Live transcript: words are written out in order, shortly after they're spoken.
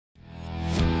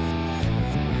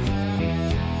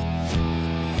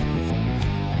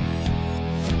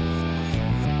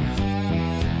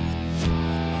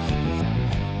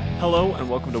Hello and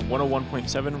welcome to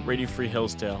 101.7 Radio Free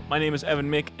Hillsdale. My name is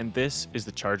Evan Mick and this is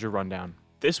the Charger Rundown.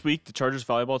 This week, the Chargers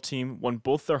volleyball team won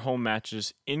both their home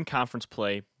matches in conference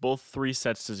play, both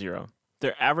 3-0.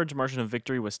 Their average margin of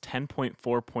victory was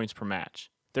 10.4 points per match.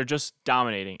 They're just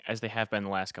dominating as they have been the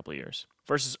last couple of years.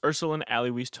 Versus Ursuline, Alli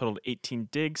Wiese totaled 18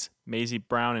 digs, Maisie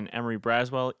Brown and Emery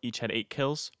Braswell each had 8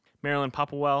 kills, Marilyn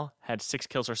Popplewell had 6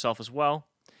 kills herself as well,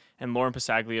 and Lauren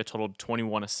Passaglia totaled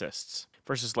 21 assists.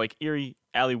 Versus Lake Erie,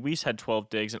 Alli Wiese had 12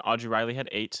 digs and Audrey Riley had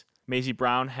 8. Maisie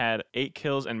Brown had 8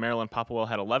 kills and Marilyn Popplewell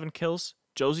had 11 kills.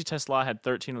 Josie Teslaa had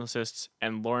 13 assists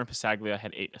and Lauren Passaglia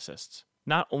had 8 assists.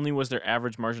 Not only was their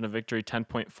average margin of victory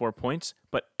 10.4 points,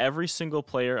 but every single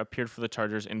player appeared for the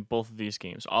Chargers in both of these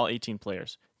games, all 18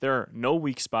 players. There are no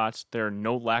weak spots, there are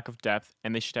no lack of depth,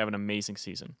 and they should have an amazing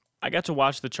season. I got to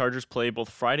watch the Chargers play both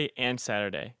Friday and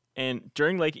Saturday, and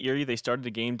during Lake Erie, they started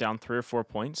the game down 3 or 4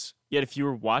 points. Yet if you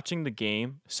were watching the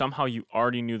game, somehow you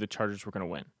already knew the Chargers were going to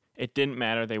win. It didn't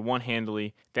matter. They won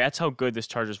handily. That's how good this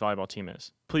Chargers volleyball team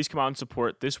is. Please come out and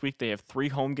support. This week they have 3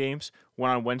 home games, one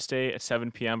on Wednesday at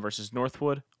 7 p.m. versus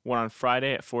Northwood, one on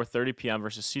Friday at 4:30 p.m.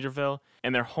 versus Cedarville,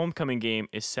 and their homecoming game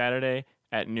is Saturday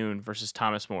at noon versus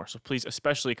Thomas More. So please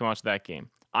especially come out to that game.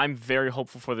 I'm very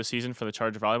hopeful for the season for the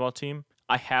Charger volleyball team.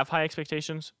 I have high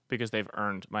expectations because they've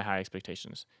earned my high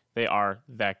expectations. They are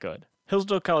that good.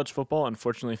 Hillsdale College football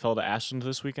unfortunately fell to Ashland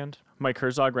this weekend. Mike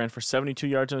Herzog ran for 72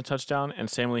 yards and a touchdown, and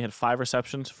Sam Lee had 5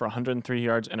 receptions for 103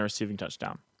 yards and a receiving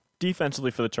touchdown.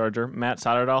 Defensively for the Charger, Matt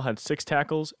Soderdahl had 6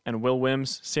 tackles, and Will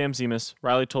Wims, Sam Zemus,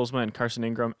 Riley Tolsma, and Carson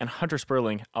Ingram, and Hunter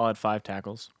Sperling all had 5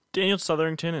 tackles. Daniel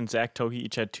Sotherington and Zach Tohe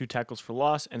each had 2 tackles for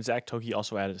loss, and Zach Tohe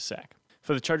also added a sack.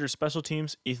 For the Chargers special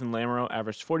teams, Ethan Lamoureux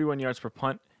averaged 41 yards per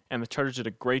punt, and the Chargers did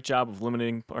a great job of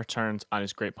limiting returns on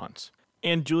his great punts.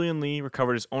 And Julian Lee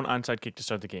recovered his own onside kick to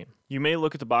start the game. You may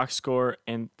look at the box score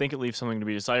and think it leaves something to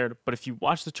be desired, but if you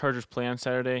watch the Chargers play on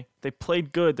Saturday, they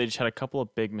played good, they just had a couple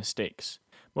of big mistakes.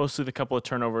 Mostly the couple of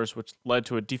turnovers, which led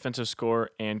to a defensive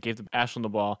score and gave Ashland the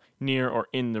ball near or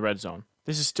in the red zone.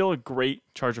 This is still a great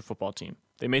Charger football team.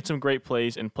 They made some great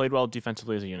plays and played well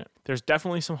defensively as a unit. There's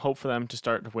definitely some hope for them to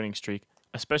start a winning streak,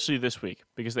 especially this week,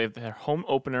 because they have their home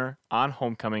opener on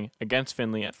homecoming against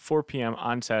Findlay at 4 p.m.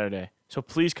 on Saturday. So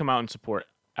please come out and support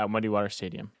at Muddy Water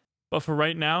Stadium. But for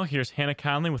right now, here's Hana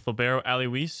Connelly with libero Alli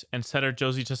Wiese and setter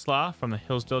Josie Teslaa from the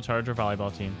Hillsdale Charger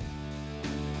volleyball team.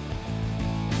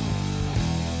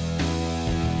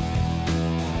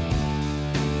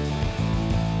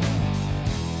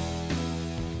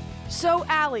 So,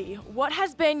 Alli, what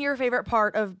has been your favorite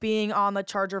part of being on the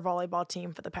Charger volleyball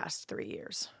team for the past 3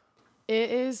 years? It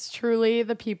is truly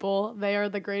the people. They are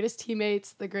the greatest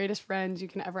teammates, the greatest friends you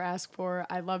can ever ask for.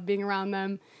 I love being around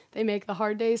them. They make the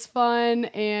hard days fun,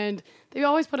 and they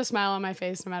always put a smile on my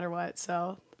face no matter what,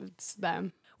 so it's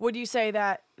them. Would you say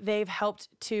that they've helped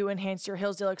to enhance your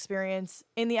Hillsdale experience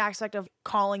in the aspect of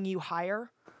calling you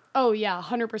higher? Oh, yeah,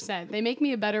 100%. They make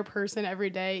me a better person every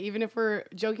day. Even if we're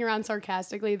joking around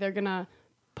sarcastically, they're going to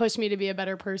push me to be a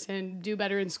better person, do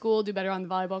better in school, do better on the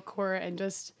volleyball court, and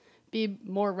just be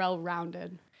more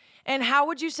well-rounded. And how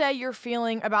would you say you're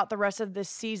feeling about the rest of this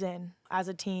season as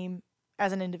a team,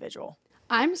 as an individual?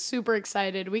 I'm super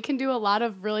excited. We can do a lot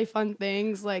of really fun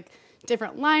things, like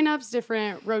different lineups,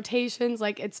 different rotations.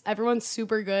 Like, everyone's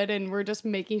super good, and we're just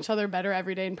making each other better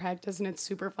every day in practice, and it's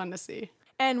super fun to see.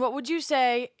 And what would you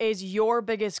say is your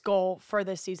biggest goal for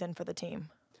this season for the team?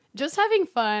 Just having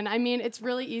fun. I mean, it's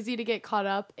really easy to get caught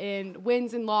up in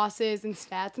wins and losses and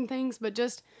stats and things, but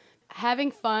just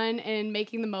having fun and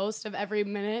making the most of every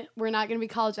minute. We're not going to be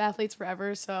college athletes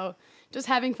forever, so just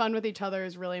having fun with each other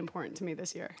is really important to me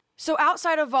this year. So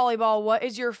outside of volleyball, what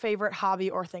is your favorite hobby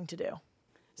or thing to do?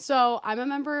 So I'm a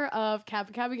member of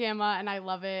Kappa Kappa Gamma, and I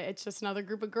love it. It's just another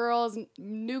group of girls,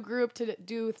 new group to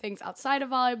do things outside of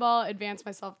volleyball, advance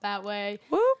myself that way.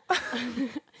 Woo!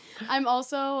 I'm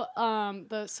also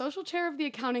the social chair of the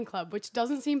accounting club, which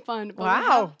doesn't seem fun, but we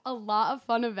have a lot of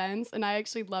fun events, and I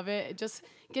actually love it. Just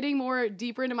getting more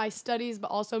deeper into my studies, but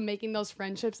also making those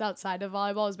friendships outside of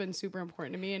volleyball has been super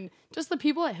important to me, and just the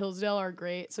people at Hillsdale are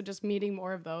great, so just meeting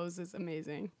more of those is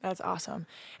amazing. That's awesome.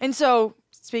 And so,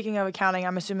 speaking of accounting,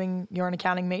 I'm assuming you're an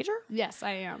accounting major? Yes,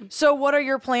 I am. So what are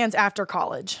your plans after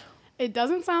college? It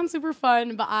doesn't sound super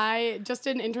fun, but I just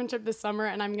did an internship this summer,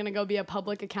 and I'm going to go be a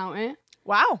public accountant.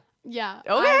 Wow. Yeah,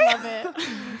 okay. I love it.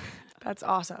 That's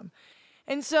awesome.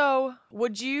 And so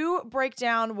would you break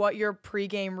down what your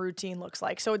pregame routine looks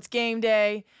like? So it's game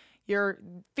day, your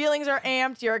feelings are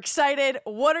amped, you're excited.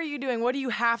 What are you doing? What do you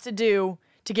have to do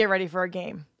to get ready for a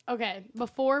game? Okay,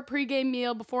 before pregame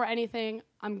meal, before anything,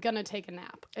 I'm going to take a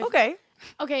nap. Okay.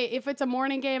 Okay, if it's a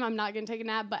morning game, I'm not going to take a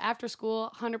nap, but after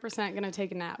school, 100% going to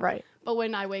take a nap. Right. But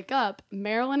when I wake up,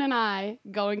 Marilyn and I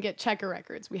go and get checker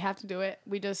records. We have to do it.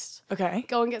 We just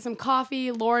go and get some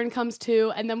coffee. Lauren comes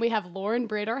too, and then we have Lauren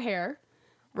braid our hair.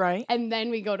 Right. And then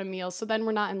we go to meals, so then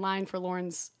we're not in line for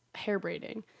Lauren's hair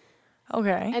braiding.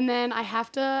 Okay. And then I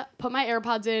have to put my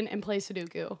AirPods in and play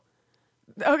Sudoku.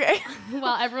 Okay.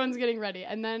 While everyone's getting ready,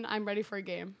 and then I'm ready for a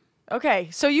game. Okay,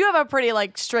 so you have a pretty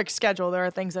strict schedule. There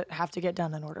are things that have to get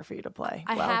done in order for you to play.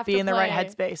 Be in the right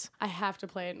headspace. I have to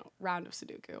play a round of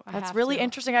Sudoku. That's really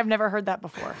interesting. I've never heard that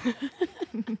before.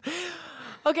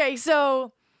 Okay,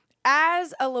 so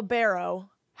as a libero,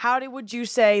 would you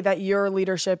say that your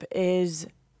leadership is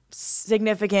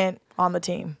significant on the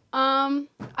team?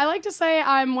 I like to say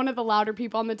I'm one of the louder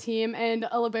people on the team, and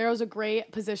a libero is a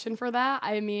great position for that.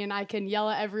 I mean, I can yell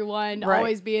at everyone,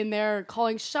 always be in there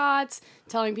calling shots,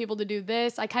 telling people to do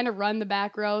this. I kind of run the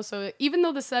back row, so even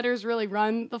though the setters really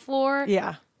run the floor,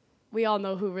 we all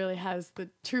know who really has the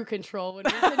true control. When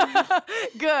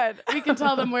Good. We can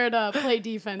tell them where to play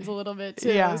defense a little bit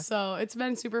too. Yeah. So it's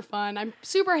been super fun. I'm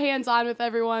super hands-on with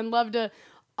everyone. Love to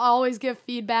always give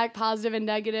feedback, positive and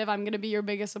negative. I'm going to be your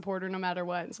biggest supporter no matter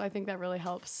what. So I think that really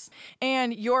helps.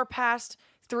 And your past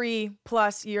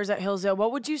 3+ years at Hillsdale,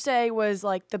 what would you say was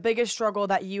the biggest struggle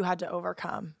that you had to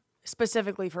overcome,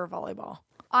 specifically for volleyball?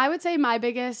 I would say my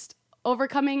biggest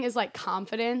overcoming is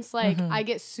confidence. I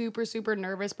get super, super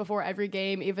nervous before every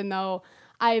game, even though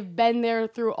I've been there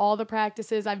through all the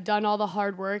practices. I've done all the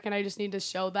hard work, and I just need to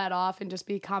show that off and just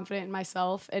be confident in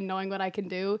myself and knowing what I can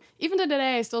do. Even to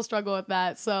today, I still struggle with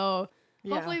that. So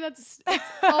hopefully it's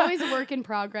always a work in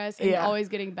progress and always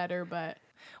getting better. But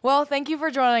well, thank you for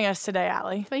joining us today,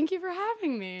 Alli. Thank you for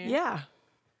having me. Yeah.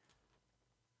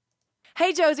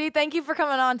 Hey, Josie, thank you for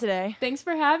coming on today. Thanks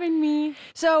for having me.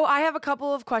 So I have a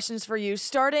couple of questions for you,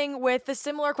 starting with the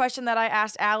similar question that I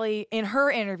asked Alli in her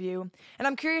interview, and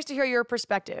I'm curious to hear your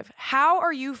perspective. How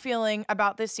are you feeling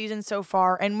about this season so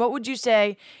far, and what would you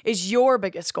say is your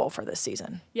biggest goal for this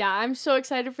season? Yeah, I'm so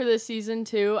excited for this season,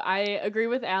 too. I agree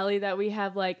with Alli that we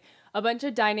have, a bunch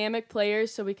of dynamic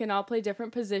players, so we can all play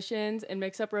different positions and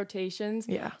mix up rotations.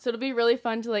 Yeah. So it'll be really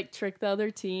fun to trick the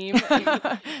other team.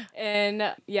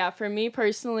 And yeah, for me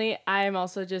personally, I'm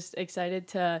also just excited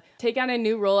to take on a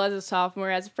new role as a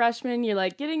sophomore. As a freshman, you're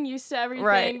getting used to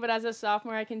everything, but as a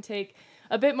sophomore, I can take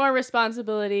a bit more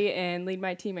responsibility and lead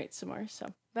my teammates some more. So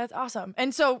that's awesome.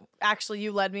 And so actually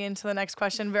you led me into the next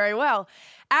question very well.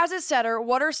 As a setter,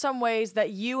 what are some ways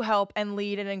that you help and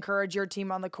lead and encourage your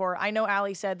team on the court? I know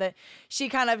Alli said that she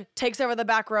kind of takes over the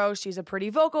back row. She's a pretty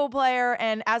vocal player.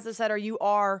 And as the setter, you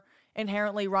are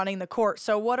inherently running the court.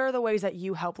 So what are the ways that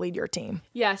you help lead your team?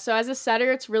 Yeah, so as a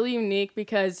setter, it's really unique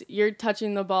because you're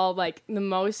touching the ball the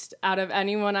most out of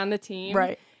anyone on the team.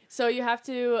 Right. So you have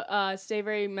to stay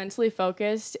very mentally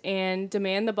focused and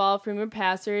demand the ball from your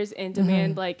passers and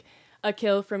demand a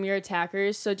kill from your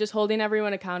attackers. So just holding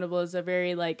everyone accountable is a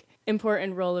very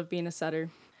important role of being a setter.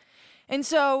 And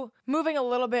so moving a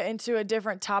little bit into a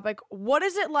different topic, what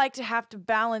is it like to have to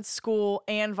balance school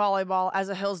and volleyball as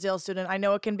a Hillsdale student? I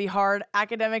know it can be hard.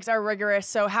 Academics are rigorous.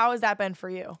 So how has that been for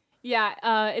you?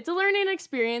 Yeah, it's a learning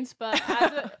experience, but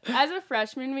as a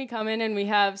freshman, we come in and we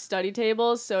have study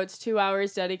tables, so it's 2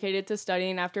 hours dedicated to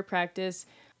studying after practice.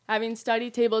 Having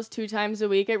study tables 2 times a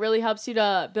week, it really helps you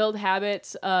to build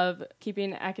habits of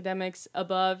keeping academics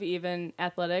above even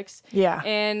athletics. Yeah.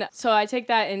 And so I take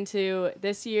that into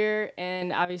this year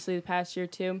and obviously the past year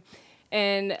too.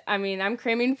 And I mean, I'm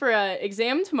cramming for an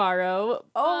exam tomorrow.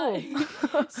 Oh.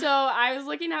 So I was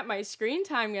looking at my screen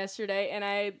time yesterday and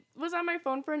I was on my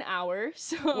phone for an hour.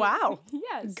 So wow.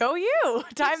 Yes. Go you.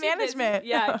 Time management.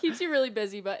 Yeah, it keeps you really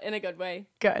busy, but in a good way.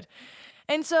 Good.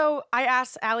 And so I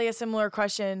asked Alli a similar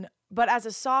question, but as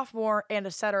a sophomore and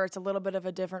a setter, it's a little bit of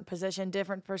a different position,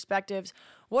 different perspectives.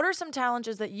 What are some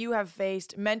challenges that you have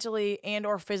faced mentally and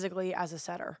or physically as a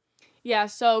setter? Yeah,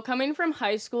 so coming from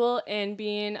high school and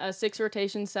being a 6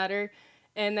 rotation setter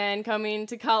and then coming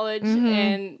to college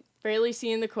and barely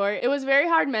seeing the court, it was very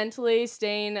hard mentally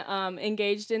staying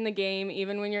engaged in the game,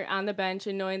 even when you're on the bench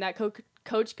and knowing that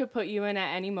coach could put you in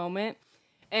at any moment.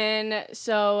 And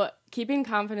so keeping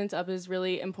confidence up is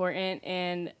really important,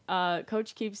 and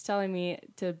coach keeps telling me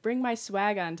to bring my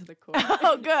swag onto the court.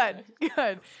 Oh, good,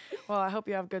 good. Well, I hope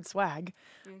you have good swag.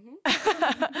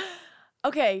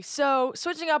 Okay, so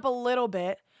switching up a little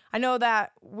bit, I know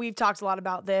that we've talked a lot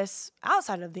about this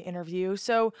outside of the interview,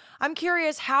 so I'm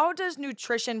curious, how does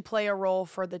nutrition play a role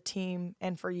for the team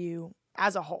and for you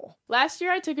as a whole? Last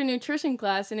year I took a nutrition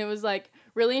class and it was like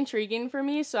really intriguing for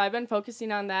me. So I've been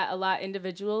focusing on that a lot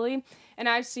individually. And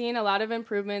I've seen a lot of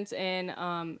improvements in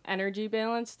energy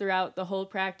balance throughout the whole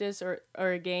practice or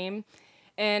a game.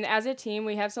 And as a team,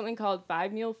 we have something called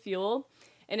 5-meal fuel.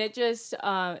 And it just,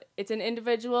 it's an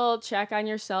individual check on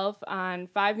yourself on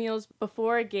 5 meals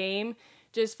before a game,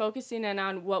 just focusing in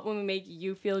on what will make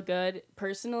you feel good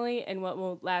personally and what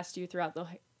will last you throughout the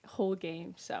whole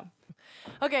game. So.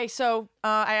 Okay, so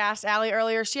I asked Alli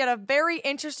earlier. She had a very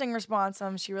interesting response.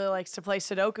 She really likes to play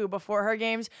Sudoku before her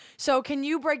games. So can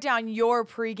you break down your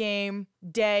pregame,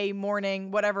 day,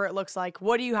 morning, whatever it looks like?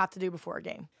 What do you have to do before a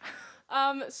game?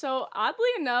 So oddly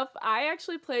enough, I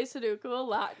actually play Sudoku a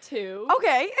lot too.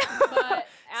 Okay. But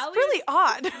It's really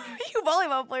odd. You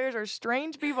volleyball players are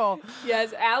strange people.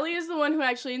 Yes, Alli is the one who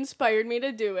actually inspired me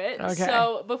to do it. Okay.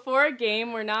 So before a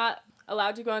game, we're not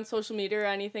allowed to go on social media or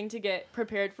anything to get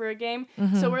prepared for a game.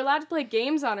 Mm-hmm. So we're allowed to play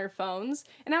games on our phones.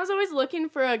 And I was always looking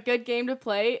for a good game to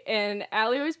play, and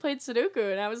Alli always played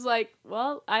Sudoku. And I was like,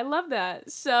 well, I love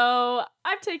that. So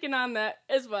I've taken on that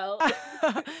as well.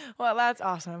 Well, that's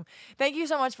awesome. Thank you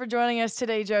so much for joining us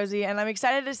today, Josie. And I'm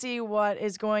excited to see what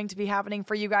is going to be happening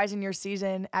for you guys in your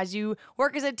season as you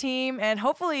work as a team and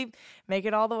hopefully make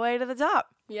it all the way to the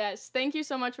top. Yes, thank you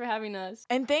so much for having us.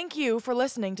 And thank you for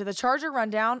listening to the Charger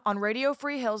Rundown on Radio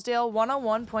Free Hillsdale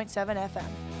 101.7 FM.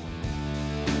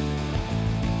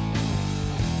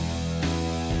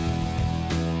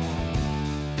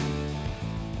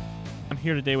 I'm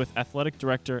here today with Athletic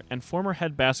Director and former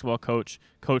head basketball coach,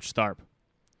 Coach Tharp.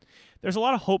 There's a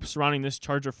lot of hope surrounding this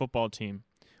Charger football team.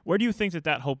 Where do you think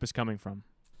that hope is coming from?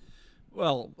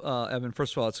 Well, Evan,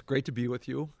 first of all, it's great to be with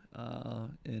you,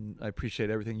 and I appreciate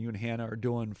everything you and Hana are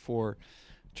doing for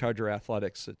Charger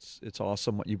athletics. It's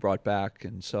awesome what you brought back,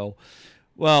 and so,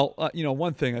 well,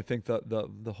 one thing I think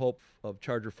the hope of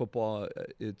Charger football,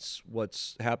 it's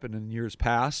what's happened in years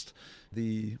past,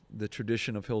 the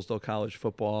tradition of Hillsdale College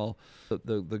football,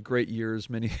 the great years,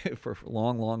 many for a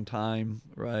long time,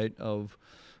 right, of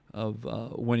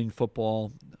winning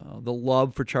football, the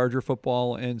love for Charger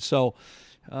football, and so.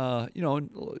 A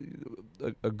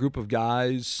group of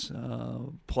guys,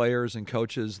 players and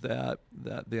coaches that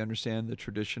they understand the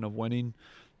tradition of winning,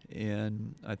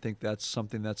 and I think that's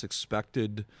something that's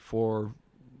expected for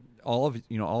all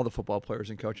the football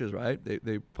players and coaches, right?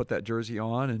 They put that jersey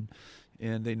on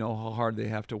and they know how hard they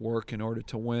have to work in order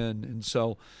to win, and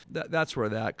so that's where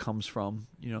that comes from.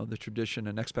 The tradition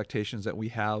and expectations that we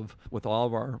have with all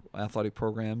of our athletic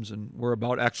programs, and we're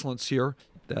about excellence here.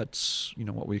 That's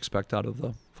what we expect out of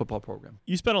the football program.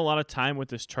 You spent a lot of time with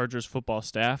this Chargers football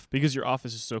staff because your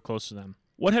office is so close to them.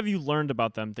 What have you learned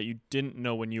about them that you didn't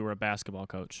know when you were a basketball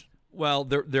coach? Well,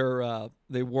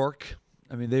 they work.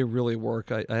 I mean, they really work.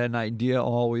 I had an idea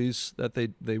always that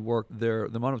they work. The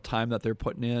amount of time that they're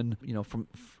putting in, from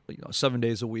 7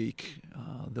 days a week,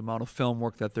 the amount of film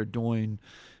work that they're doing,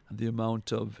 the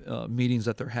amount of meetings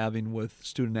that they're having with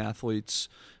student athletes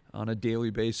on a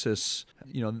daily basis.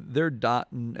 They're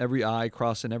dotting every I,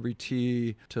 crossing every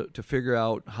T to figure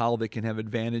out how they can have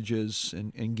advantages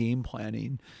in game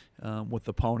planning with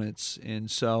opponents. And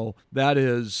so that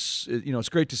is, it's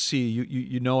great to see.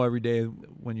 You every day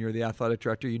when you're the athletic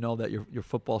director, that your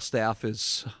football staff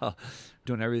is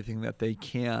doing everything that they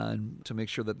can to make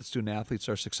sure that the student athletes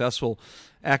are successful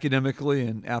academically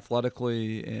and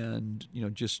athletically, and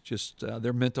just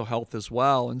their mental health as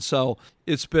well. And so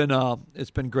it's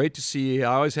been great to see.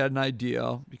 I always had an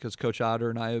idea because Coach Otter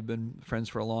and I have been friends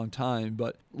for a long time,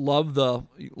 but love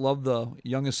the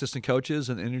young assistant coaches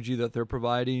and the energy that they're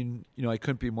providing. I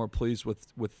couldn't be more pleased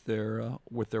with their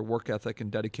work ethic and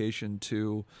dedication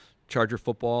to Charger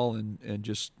football and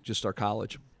just our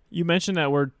college. You mentioned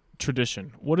that word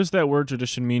tradition. What does that word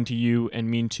tradition mean to you and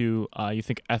mean to you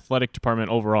think athletic department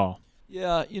overall?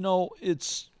 Yeah,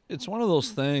 it's one of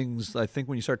those things. I think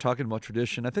when you start talking about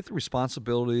tradition, I think the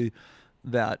responsibility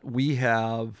that we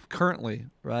have currently,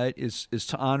 right, is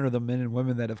to honor the men and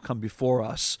women that have come before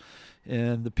us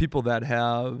and the people that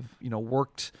have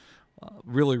worked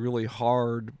really, really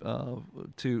hard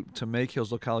to make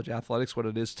Hillsdale College athletics what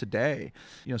it is today.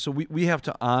 So we have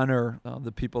to honor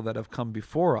the people that have come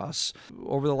before us.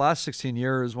 Over the last 16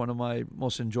 years, one of my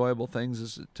most enjoyable things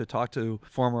is to talk to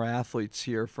former athletes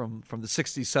here from the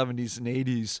 60s, 70s, and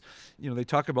 80s. They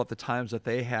talk about the times that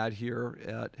they had here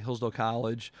at Hillsdale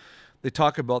College. They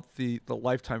talk about the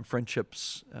lifetime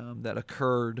friendships that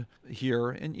occurred here,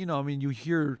 and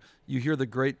you you hear the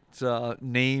great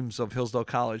names of Hillsdale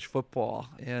College football,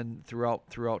 and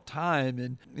throughout time,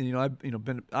 and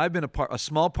I've been a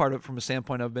small part of it from a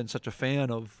standpoint. I've been such a fan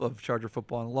of Charger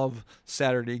football and love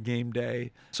Saturday game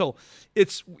day. So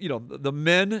it's the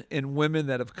men and women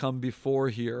that have come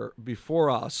before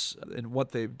us and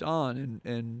what they've done,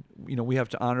 and we have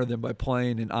to honor them by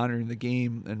playing and honoring the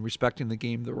game and respecting the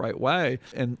game the right way,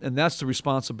 and that's the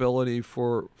responsibility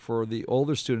for the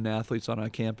older student athletes on our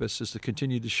campus, is to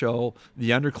continue to show the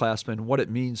underclassmen what it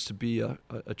means to be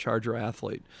a Charger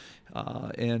athlete,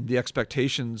 and the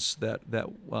expectations that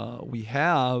we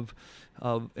have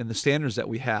and the standards that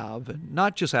we have, and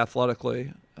not just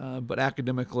athletically, but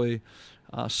academically,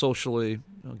 socially,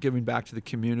 giving back to the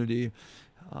community.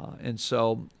 And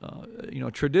so,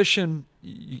 tradition,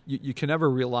 you can never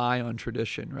rely on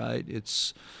tradition, right?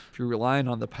 If you're relying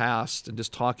on the past and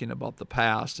just talking about the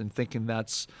past and thinking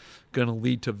that's going to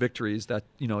lead to victories, that,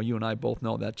 you and I both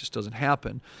know that just doesn't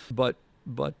happen. But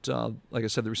like I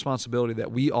said, the responsibility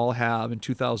that we all have in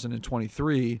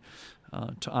 2023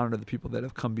 to honor the people that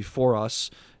have come before us,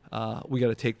 we got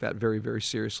to take that very, very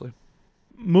seriously.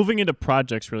 Moving into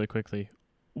projects really quickly,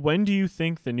 when do you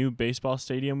think the new baseball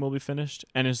stadium will be finished?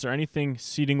 And is there anything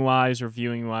seating-wise or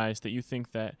viewing-wise that you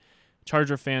think that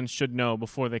Charger fans should know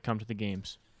before they come to the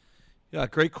games? Yeah,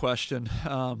 great question.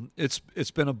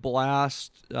 It's been a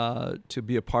blast to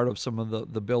be a part of some of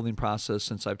the building process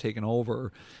since I've taken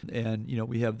over. And,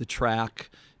 we have the track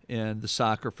and the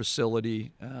soccer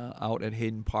facility out at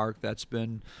Hayden Park. That's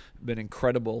been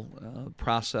incredible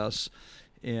process.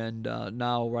 And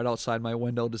now, right outside my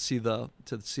window, to see the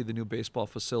new baseball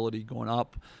facility going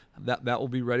up, that will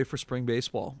be ready for spring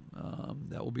baseball.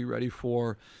 That will be ready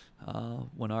for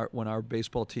when our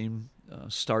baseball team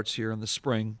starts here in the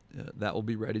spring. That will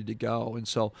be ready to go. And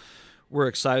so, we're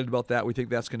excited about that. We think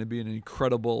that's going to be an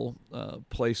incredible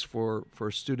place for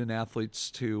student athletes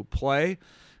to play.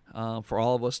 For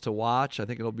all of us to watch. I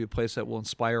think it'll be a place that will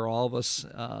inspire all of us.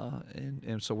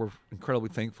 And so, we're incredibly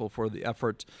thankful for the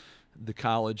effort the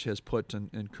college has put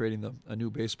in creating a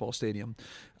new baseball stadium.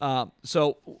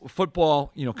 So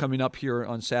football, coming up here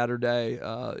on Saturday,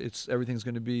 everything's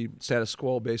going to be status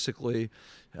quo basically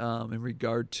in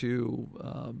regard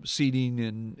to seating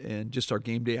and just our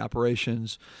game day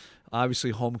operations.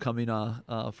 Obviously, homecoming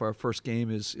for our first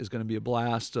game is going to be a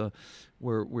blast.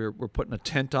 We're putting a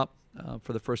tent up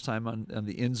for the first time on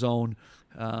the end zone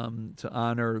to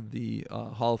honor the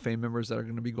Hall of Fame members that are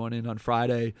going to be going in on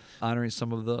Friday, honoring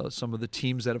some of the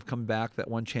teams that have come back that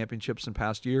won championships in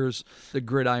past years. The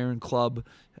Gridiron Club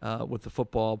with the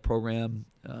football program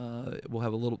we'll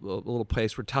have a little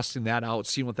place. We're testing that out,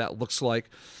 seeing what that looks like.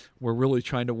 We're really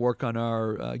trying to work on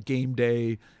our game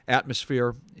day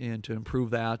atmosphere and to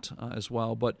improve that as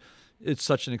well. But it's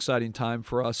such an exciting time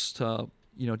for us to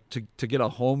get a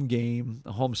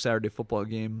home Saturday football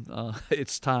game.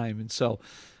 It's time. And so,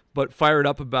 but fired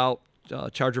up about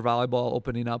Charger volleyball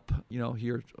opening up,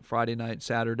 here Friday night,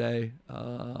 Saturday.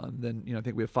 Then, I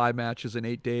think we have 5 matches in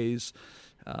 8 days.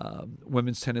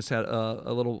 Women's tennis had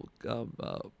a little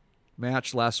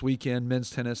match last weekend, men's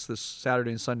tennis this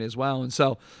Saturday and Sunday as well. And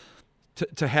so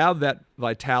to have that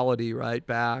vitality right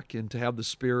back and to have the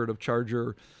spirit of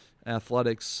Charger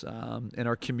athletics in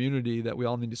our community that we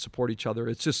all need to support each other,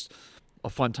 it's just a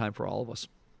fun time for all of us.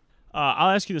 I'll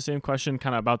ask you the same question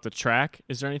kind of about the track.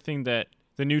 Is there anything that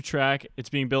the new track, it's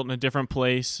being built in a different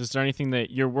place? Is there anything that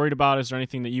you're worried about? Is there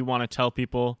anything that you want to tell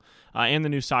people? And the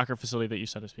new soccer facility that you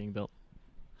said is being built?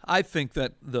 I think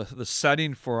that the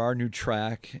setting for our new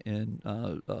track and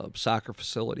soccer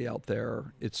facility out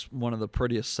there, it's one of the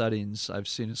prettiest settings I've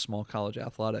seen in small college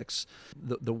athletics.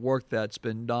 The work that's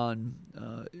been done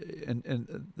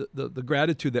and the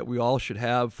gratitude that we all should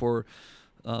have for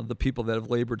the people that have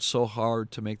labored so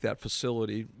hard to make that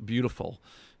facility beautiful.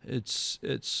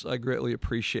 I greatly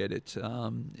appreciate it.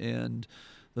 And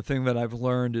the thing that I've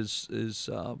learned is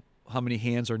how many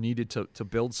hands are needed to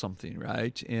build something,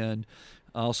 right? And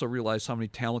I also realize how many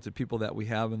talented people that we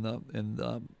have in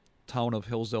the town of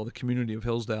Hillsdale, the community of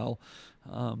Hillsdale,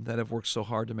 that have worked so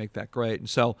hard to make that great. And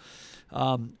so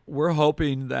we're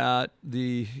hoping that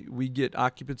we get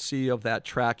occupancy of that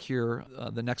track here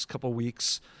the next couple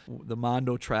weeks. The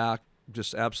Mondo track,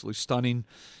 just absolutely stunning.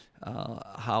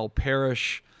 How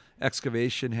Parish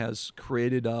Excavation has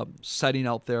created a setting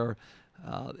out there.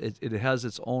 It has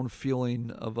its own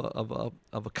feeling of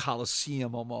a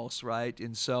coliseum almost, right?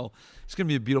 And so it's going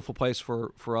to be a beautiful place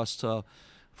for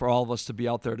all of us to be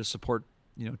out there to support,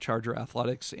 Charger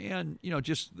athletics, and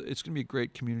just it's going to be a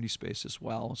great community space as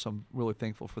well. So I'm really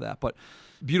thankful for that. But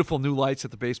beautiful new lights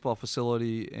at the baseball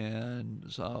facility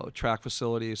and track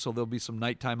facility. So there'll be some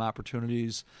nighttime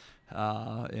opportunities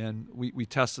And we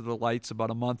tested the lights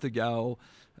about a month ago.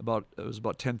 It was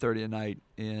about 10:30 at night,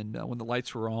 and when the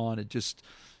lights were on,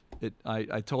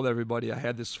 I told everybody I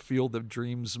had this field of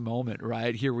dreams moment.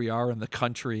 Right here we are in the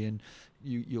country, and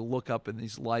you look up in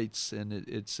these lights, and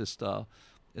it's just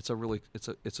it's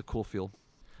a cool feel.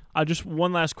 Just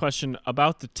one last question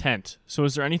about the tent. So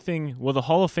is there anything, will the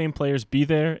Hall of Fame players be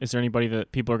there? Is there anybody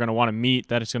that people are going to want to meet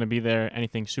that is going to be there?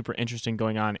 Anything super interesting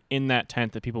going on in that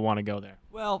tent that people want to go there?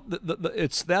 Well,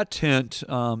 it's that tent.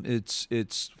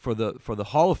 It's for the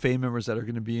Hall of Fame members that are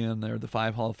going to be in there, the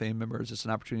 5 Hall of Fame members. It's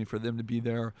an opportunity for them to be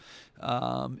there.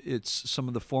 It's some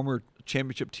of the former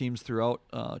championship teams throughout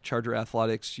Charger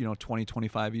Athletics, 20,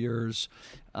 25 years.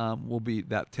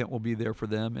 That tent will be there for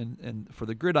them. And for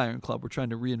the Gridiron Club, we're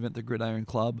trying to reinvent the Gridiron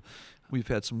Club. We've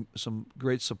had some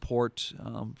great support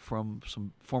from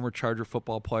some former Charger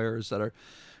football players that are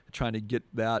trying to get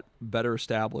that better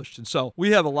established. And so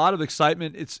we have a lot of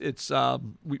excitement.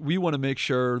 We want to make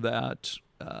sure that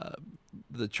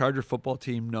the Charger football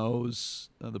team knows,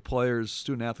 the players,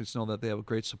 student athletes know that they have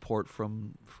great support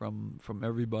from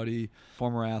everybody,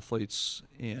 former athletes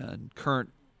and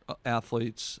current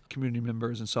athletes, community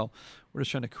members. And so we're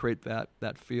just trying to create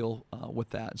that feel with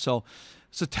that. So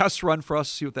it's a test run for us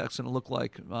to see what that's going to look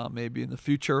like maybe in the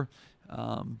future.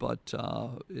 But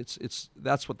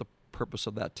that's what the purpose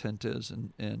of that tent is,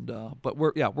 but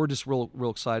we're just real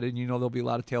excited. There'll be a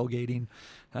lot of tailgating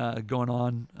going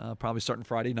on, probably starting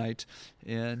Friday night,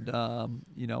 and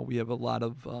we have a lot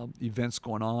of events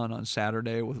going on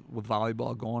Saturday with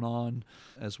volleyball going on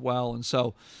as well. And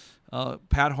so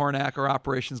Pat Hornack, our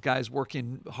operations guy, is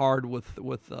working hard with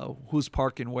who's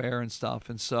parking where and stuff.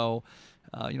 And so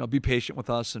be patient with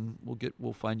us, and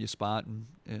we'll find you a spot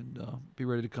and be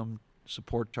ready to come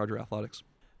support Charger Athletics.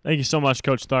 Thank you so much,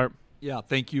 Coach Tharp. Yeah,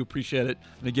 thank you. Appreciate it.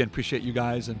 And again, appreciate you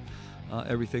guys and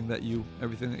everything that you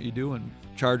do, and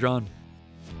charge on.